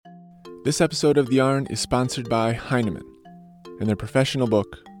This episode of The Yarn is sponsored by Heinemann and their professional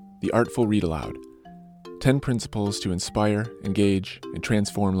book, The Artful Read Aloud, 10 Principles to Inspire, Engage, and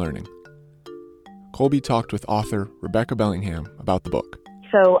Transform Learning. Colby talked with author Rebecca Bellingham about the book.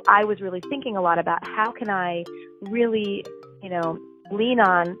 So I was really thinking a lot about how can I really, lean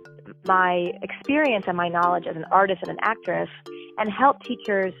on my experience and my knowledge as an artist and an actress and help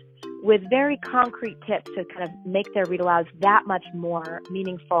teachers with very concrete tips to kind of make their read alouds that much more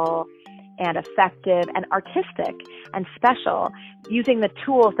meaningful and effective and artistic and special using the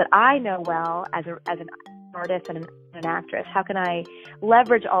tools that I know well as an artist and an actress. How can I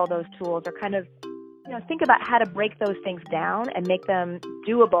leverage all those tools or kind of think about how to break those things down and make them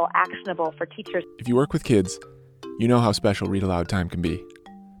doable, actionable for teachers. If you work with kids, you know how special read aloud time can be.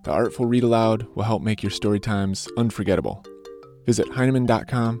 The Artful Read Aloud will help make your story times unforgettable. Visit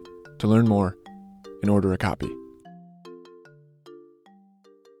Heinemann.com to learn more and order a copy.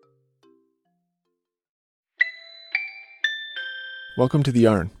 Welcome to The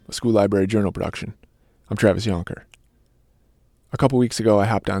Yarn, a school library journal production. I'm Travis Yonker. A couple weeks ago, I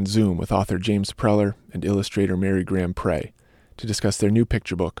hopped on Zoom with author James Preller and illustrator Mary GrandPré to discuss their new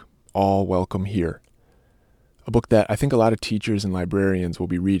picture book, All Welcome Here. A book that I think a lot of teachers and librarians will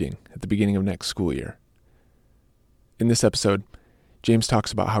be reading at the beginning of next school year. In this episode, James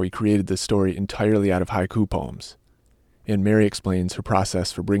talks about how he created this story entirely out of haiku poems, and Mary explains her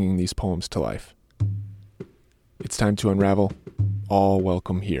process for bringing these poems to life. It's time to unravel All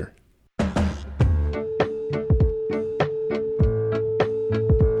Welcome Here.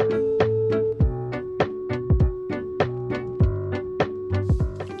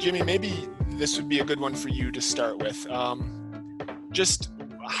 Jimmy, maybe this would be a good one for you to start with. Just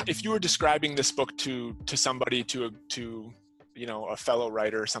if you were describing this book to somebody, to a fellow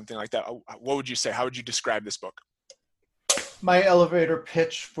writer or something like that, what would you say? How would you describe this book? My elevator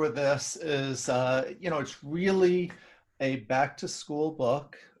pitch for this is, it's really a back-to-school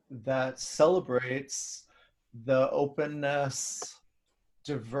book that celebrates the openness,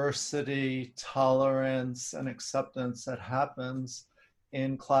 diversity, tolerance, and acceptance that happens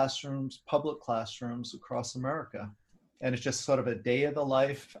in classrooms, public classrooms across America. And it's just sort of a day of the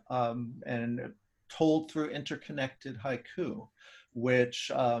life and told through interconnected haiku,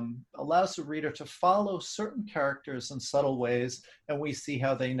 which allows the reader to follow certain characters in subtle ways, and we see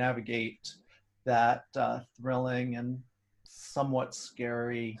how they navigate that thrilling and somewhat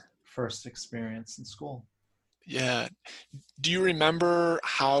scary first experience in school. Yeah. Do you remember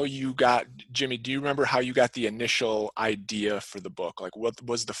how you got the initial idea for the book? Like, what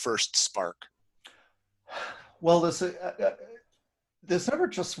was the first spark? Well, there's never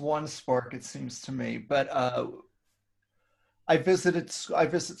just one spark, it seems to me, but I visit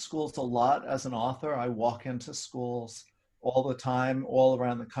schools a lot as an author. I walk into schools all the time, all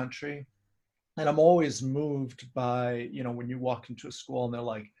around the country. And I'm always moved by, when you walk into a school and they're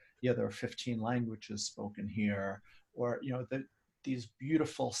like, yeah, there are 15 languages spoken here, or, these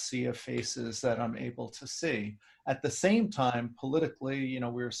beautiful sea of faces that I'm able to see. At the same time, politically,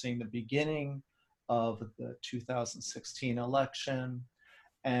 we were seeing the beginning of the 2016 election,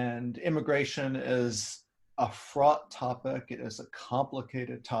 and immigration is a fraught topic. It is a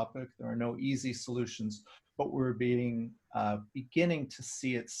complicated topic. There are no easy solutions, but we're beginning to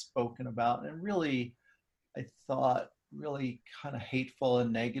see it spoken about in really, I thought, really kind of hateful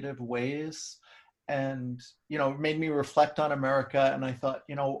and negative ways. And, it made me reflect on America. And I thought,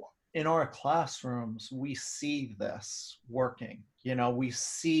 in our classrooms, we see this working. We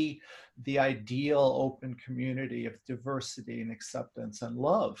see the ideal open community of diversity and acceptance and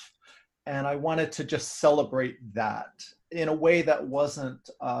love. And I wanted to just celebrate that in a way that wasn't,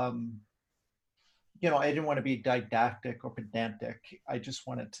 I didn't want to be didactic or pedantic. I just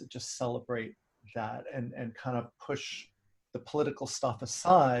wanted to just celebrate that and kind of push the political stuff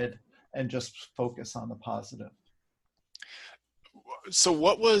aside and just focus on the positive. So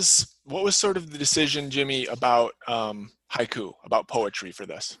what was sort of the decision, Jimmy, about haiku, about poetry for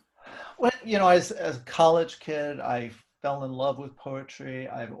this? Well, as a college kid, I fell in love with poetry.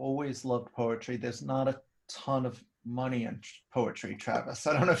 I've always loved poetry. There's not a ton of money in poetry, Travis.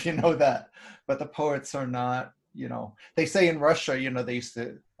 I don't know if you know that, but the poets are not, they say in Russia, they used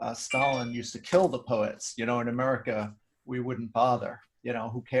to, Stalin used to kill the poets. In America, we wouldn't bother,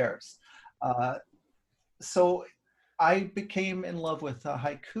 who cares? So I became in love with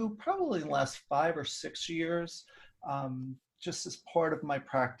haiku probably in the last 5 or 6 years, just as part of my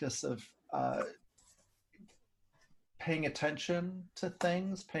practice of paying attention to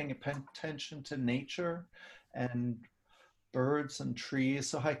things, paying attention to nature and birds and trees.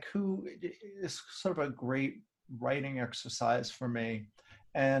 So haiku is sort of a great writing exercise for me.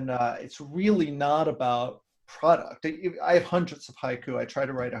 And it's really not about product. I have hundreds of haiku. I try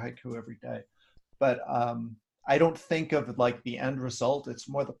to write a haiku every day, but I don't think of like the end result. It's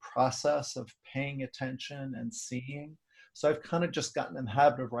more the process of paying attention and seeing. So I've kind of just gotten in the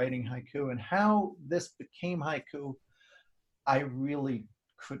habit of writing haiku, and how this became haiku, I really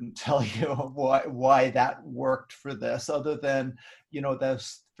couldn't tell you why that worked for this, other than,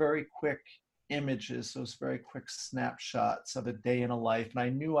 those very quick images, those very quick snapshots of a day in a life. And I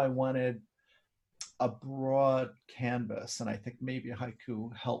knew I wanted a broad canvas, and I think maybe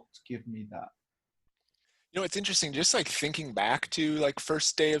haiku helped give me that. It's interesting, just like thinking back to like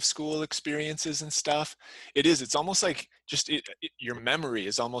first day of school experiences and stuff. It's almost like just your memory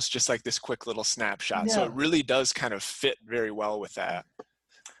is almost just like this quick little snapshot. So it Yeah. really does kind of fit very well with that.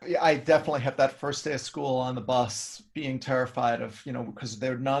 Yeah, I definitely have that first day of school on the bus being terrified of, because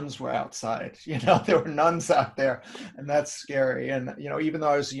their nuns were outside, there were nuns out there, and that's scary. And, even though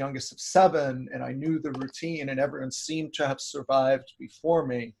I was the youngest of 7 and I knew the routine and everyone seemed to have survived before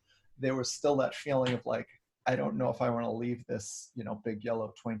me, there was still that feeling of like, I don't know if I want to leave this, big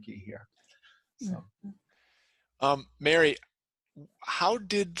yellow Twinkie here. So. Mary, how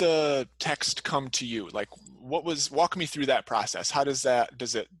did the text come to you? Like, walk me through that process. How does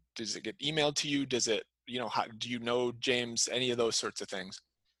it get emailed to you? Does it, how do you know James, any of those sorts of things?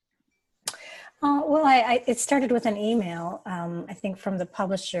 Well, it started with an email, I think from the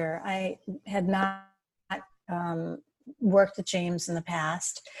publisher. I had not worked with James in the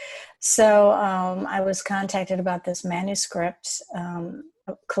past. So I was contacted about this manuscript,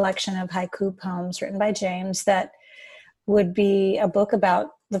 a collection of haiku poems written by James that would be a book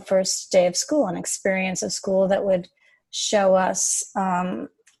about the first day of school, an experience of school that would show us a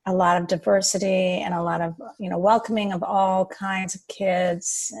lot of diversity and a lot of, welcoming of all kinds of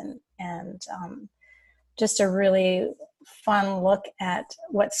kids, and just a really fun look at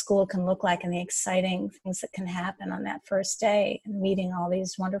what school can look like and the exciting things that can happen on that first day, and meeting all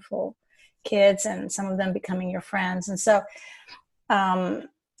these wonderful kids and some of them becoming your friends. And so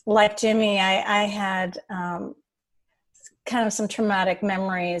like Jimmy, I had kind of some traumatic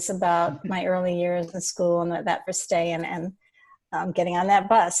memories about my early years in school and that first day, and getting on that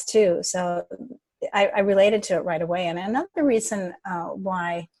bus too. So I related to it right away. And another reason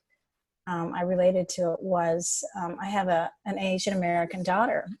why I related to it was I have an Asian American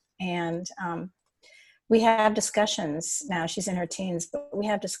daughter, and we have discussions now. She's in her teens, but we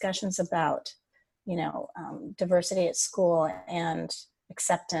have discussions about, diversity at school and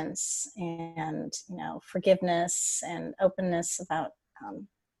acceptance and, forgiveness and openness about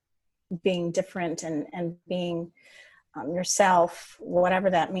being different and being yourself, whatever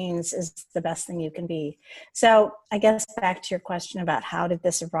that means, is the best thing you can be. So I guess back to your question about how did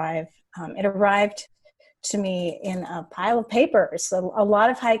this arrive? It arrived to me in a pile of papers, so a lot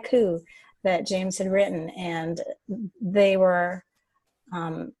of haiku that James had written, and they were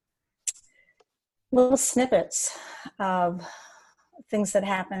little snippets of things that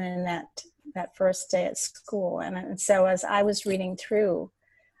happened in that first day at school. And so as I was reading through,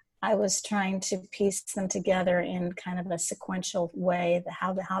 I was trying to piece them together in kind of a sequential way,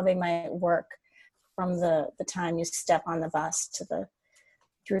 how they might work from the time you step on the bus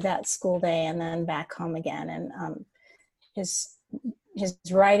through that school day and then back home again. And his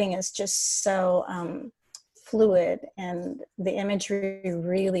writing is just so fluid, and the imagery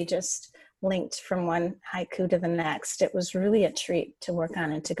really just linked from one haiku to the next. It was really a treat to work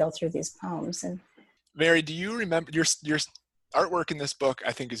on and to go through these poems. And Mary, do you remember your artwork in this book?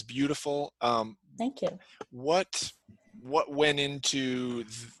 I think is beautiful. Thank you. What went into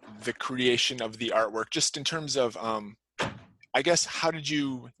the creation of the artwork, just in terms of I guess, how did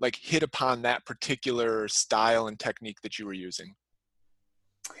you like hit upon that particular style and technique that you were using?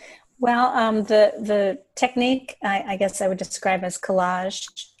 Well, the technique, I guess I would describe as collage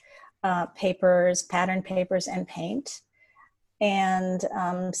papers, pattern papers, and paint, and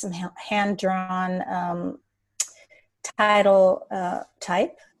some hand-drawn title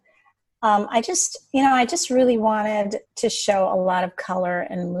type. I just really wanted to show a lot of color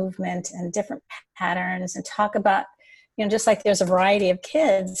and movement and different patterns, and talk about, just like there's a variety of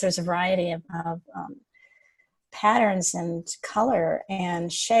kids, there's a variety of patterns and color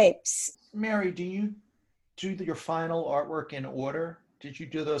and shapes. Mary, do you do your final artwork in order? Did you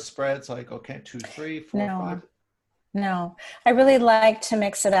do those spreads like, okay, 2, 3, 4, 5? No, I really like to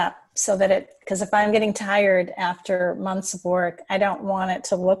mix it up so that because if I'm getting tired after months of work, I don't want it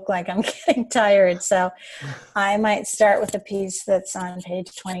to look like I'm getting tired. So I might start with a piece that's on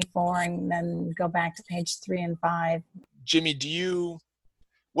page 24 and then go back to page 3 and 5. Jimmy,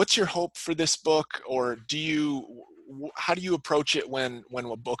 what's your hope for this book? Or how do you approach it when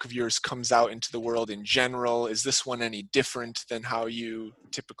a book of yours comes out into the world in general? Is this one any different than how you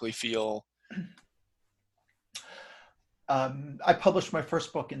typically feel? I published my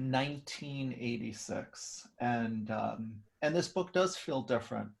first book in 1986, and this book does feel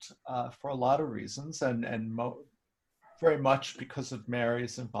different for a lot of reasons, and very much because of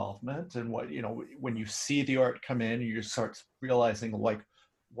Mary's involvement and what, when you see the art come in, you start realizing like,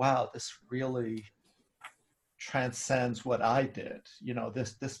 wow, this really transcends what I did.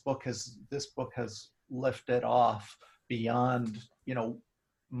 This book has lifted off beyond,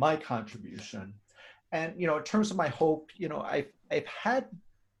 my contribution. And, in terms of my hope,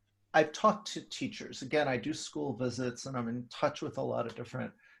 I've talked to teachers. Again, I do school visits and I'm in touch with a lot of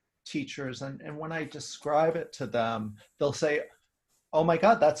different teachers. And when I describe it to them, they'll say, oh my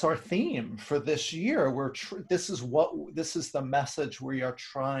God, that's our theme for this year. This is the message we are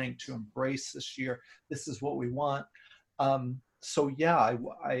trying to embrace this year. This is what we want. So yeah, I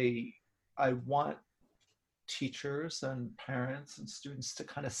want teachers and parents and students to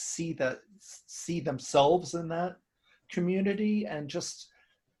kind of see themselves in that community and just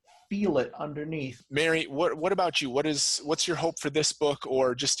feel it underneath. Mary, what about you? What's your hope for this book,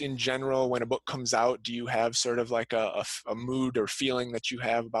 or just in general when a book comes out? Do you have sort of like a mood or feeling that you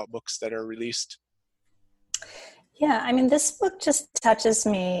have about books that are released? Yeah, I mean, this book just touches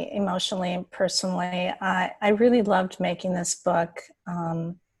me emotionally and personally. I really loved making this book.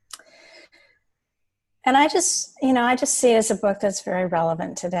 And I just see it as a book that's very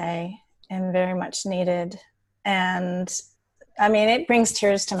relevant today and very much needed. And I mean, it brings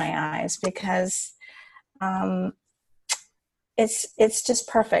tears to my eyes because it's just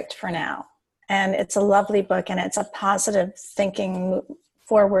perfect for now. And it's a lovely book, and it's a positive thinking,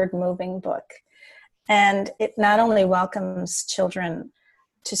 forward moving book. And it not only welcomes children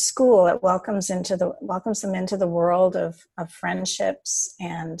to school, it welcomes them into the world of friendships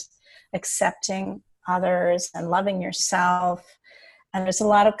and accepting others and loving yourself. And there's a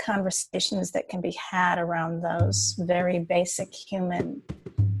lot of conversations that can be had around those very basic human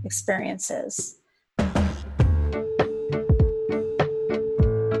experiences.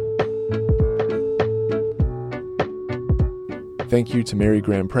 Thank you to Mary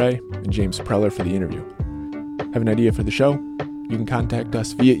GrandPré and James Preller for the interview. Have an idea for the show? You can contact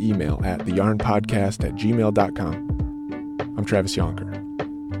us via email at theyarnpodcast@gmail.com. I'm Travis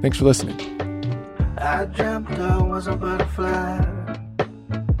Yonker. Thanks for listening. I dreamt I was a butterfly,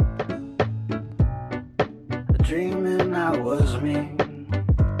 dreaming I was me.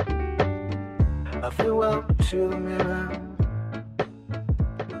 I flew up to the mirror,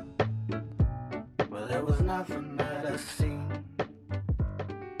 but there was nothing that I seen.